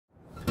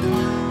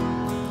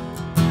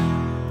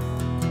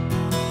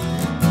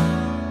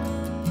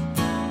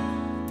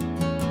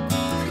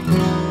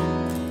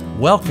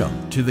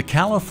Welcome to the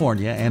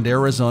California and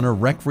Arizona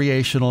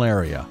Recreational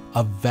Area,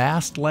 a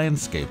vast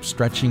landscape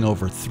stretching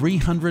over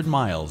 300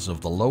 miles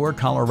of the lower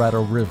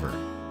Colorado River.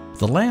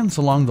 The lands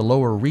along the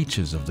lower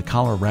reaches of the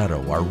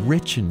Colorado are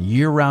rich in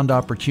year-round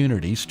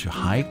opportunities to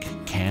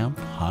hike, camp,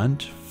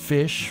 hunt,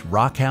 fish,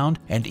 rockhound,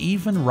 and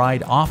even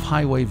ride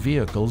off-highway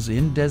vehicles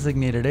in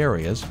designated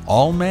areas,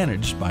 all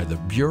managed by the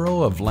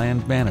Bureau of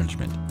Land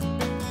Management.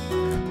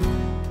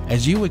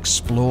 As you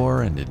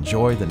explore and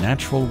enjoy the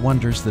natural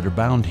wonders that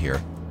abound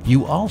here,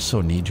 you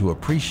also need to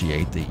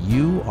appreciate that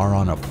you are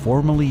on a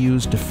formerly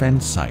used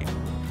defense site.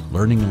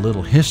 Learning a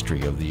little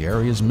history of the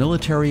area's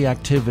military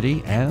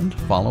activity and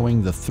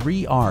following the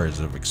 3 R's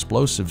of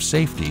explosive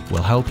safety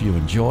will help you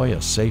enjoy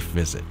a safe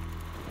visit.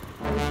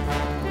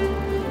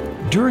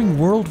 During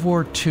World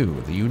War II,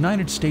 the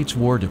United States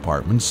War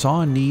Department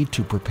saw a need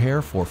to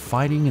prepare for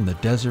fighting in the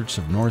deserts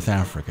of North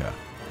Africa.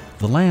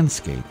 The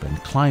landscape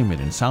and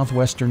climate in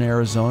southwestern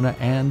Arizona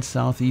and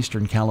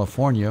southeastern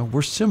California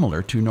were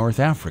similar to North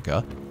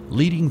Africa,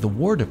 leading the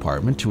War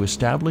Department to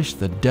establish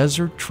the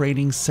Desert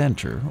Training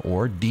Center,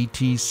 or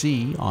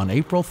DTC, on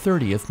April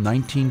 30th,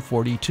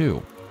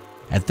 1942.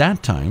 At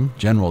that time,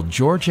 General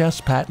George S.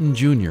 Patton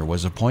Jr.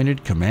 was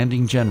appointed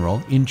Commanding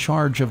General in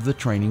charge of the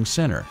training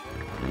center.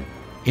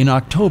 In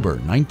October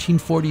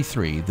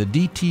 1943, the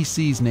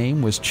DTC's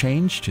name was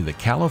changed to the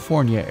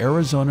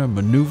California-Arizona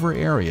Maneuver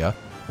Area,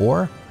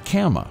 or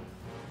CAMA.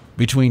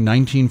 Between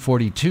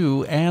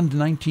 1942 and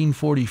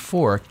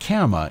 1944,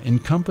 CAMA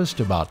encompassed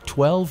about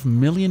 12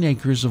 million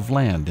acres of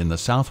land in the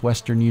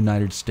southwestern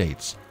United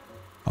States.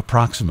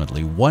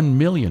 Approximately 1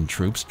 million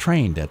troops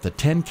trained at the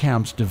 10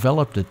 camps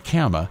developed at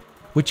CAMA,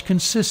 which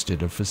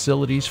consisted of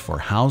facilities for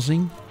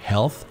housing,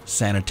 health,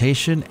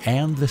 sanitation,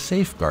 and the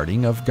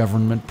safeguarding of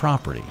government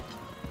property.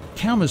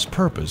 CAMA's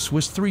purpose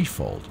was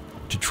threefold: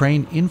 to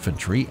train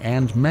infantry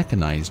and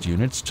mechanized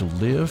units to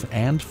live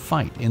and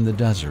fight in the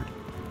desert,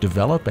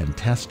 develop and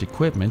test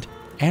equipment,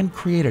 and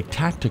create a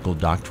tactical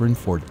doctrine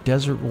for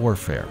desert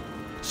warfare.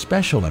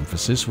 Special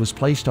emphasis was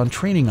placed on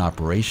training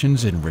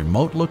operations in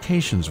remote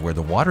locations where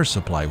the water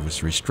supply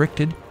was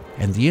restricted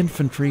and the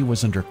infantry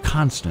was under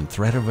constant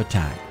threat of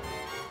attack.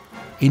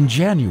 In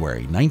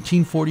January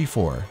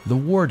 1944, the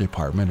War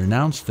Department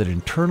announced that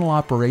internal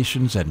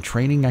operations and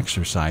training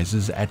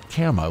exercises at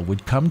CAMA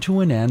would come to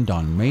an end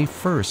on May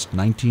 1,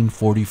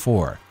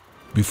 1944.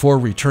 Before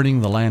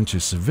returning the land to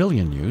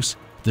civilian use,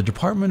 the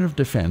Department of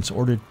Defense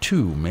ordered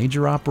 2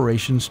 major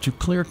operations to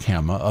clear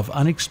CAMA of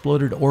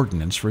unexploded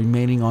ordnance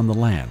remaining on the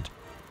land.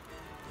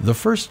 The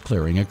first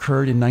clearing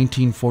occurred in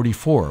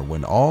 1944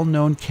 when all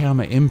known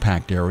CAMA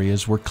impact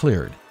areas were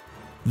cleared.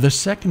 The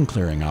second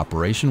clearing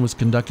operation was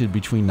conducted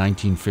between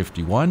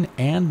 1951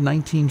 and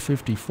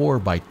 1954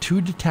 by 2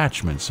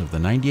 detachments of the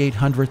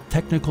 9800th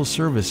Technical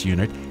Service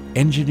Unit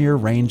Engineer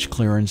Range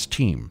Clearance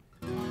Team.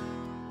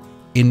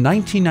 In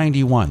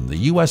 1991, the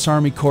U.S.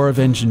 Army Corps of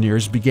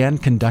Engineers began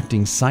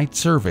conducting site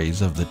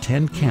surveys of the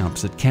 10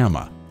 camps at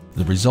CAMA.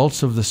 The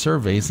results of the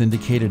surveys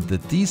indicated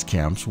that these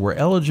camps were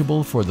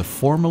eligible for the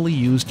Formerly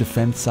Used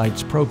Defense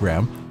Sites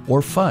Program,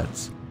 or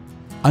FUDS.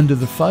 Under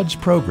the FUDS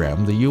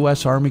program, the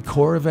U.S. Army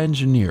Corps of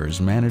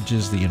Engineers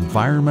manages the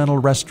environmental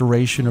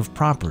restoration of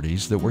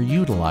properties that were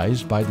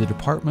utilized by the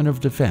Department of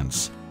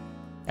Defense.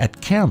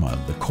 At CAMA,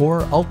 the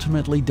Corps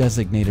ultimately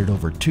designated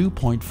over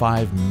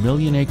 2.5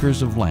 million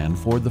acres of land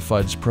for the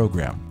FUDS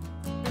program.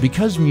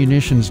 Because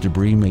munitions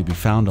debris may be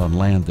found on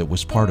land that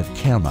was part of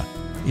CAMA,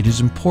 it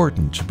is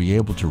important to be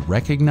able to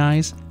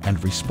recognize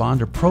and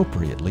respond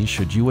appropriately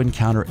should you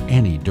encounter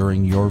any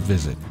during your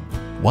visit.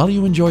 While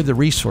you enjoy the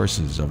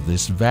resources of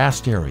this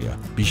vast area,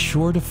 be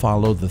sure to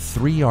follow the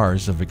 3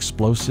 R's of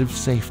explosive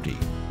safety.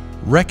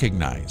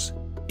 Recognize.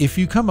 If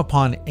you come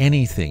upon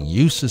anything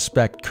you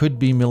suspect could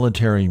be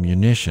military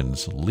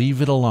munitions,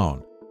 leave it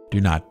alone. Do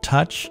not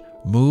touch,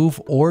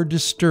 move, or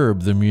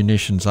disturb the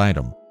munitions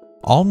item.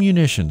 All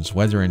munitions,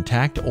 whether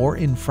intact or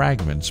in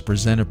fragments,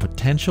 present a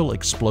potential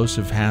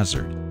explosive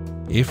hazard.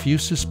 If you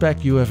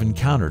suspect you have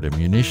encountered a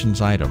munitions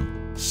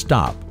item,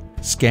 stop.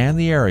 Scan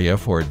the area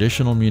for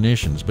additional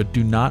munitions, but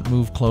do not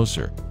move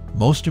closer.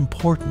 Most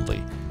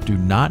importantly, do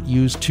not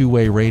use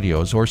two-way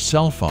radios or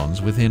cell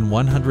phones within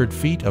 100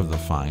 feet of the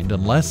find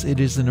unless it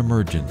is an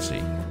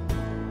emergency.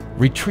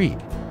 Retreat.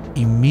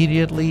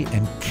 Immediately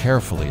and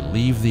carefully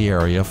leave the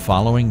area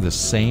following the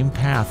same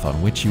path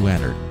on which you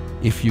entered.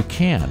 If you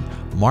can,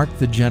 mark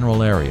the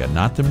general area,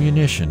 not the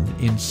munition,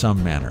 in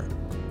some manner.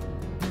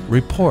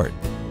 Report.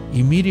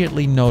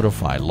 Immediately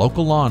notify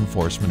local law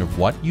enforcement of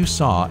what you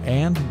saw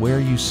and where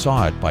you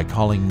saw it by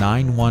calling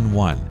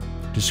 911.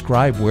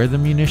 Describe where the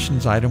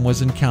munitions item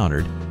was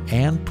encountered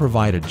and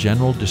provide a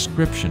general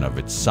description of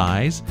its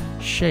size,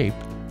 shape,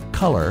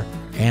 color,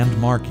 and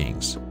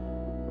markings.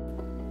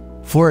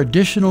 For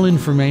additional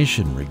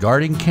information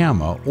regarding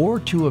CAMA or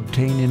to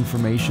obtain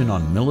information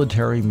on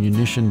military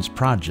munitions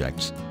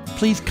projects,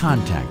 please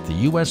contact the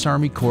U.S.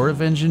 Army Corps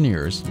of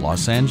Engineers,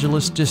 Los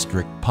Angeles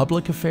District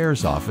Public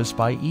Affairs Office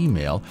by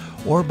email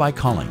or by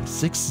calling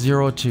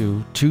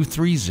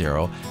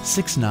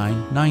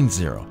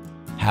 602-230-6990.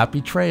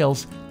 Happy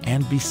trails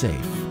and be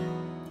safe.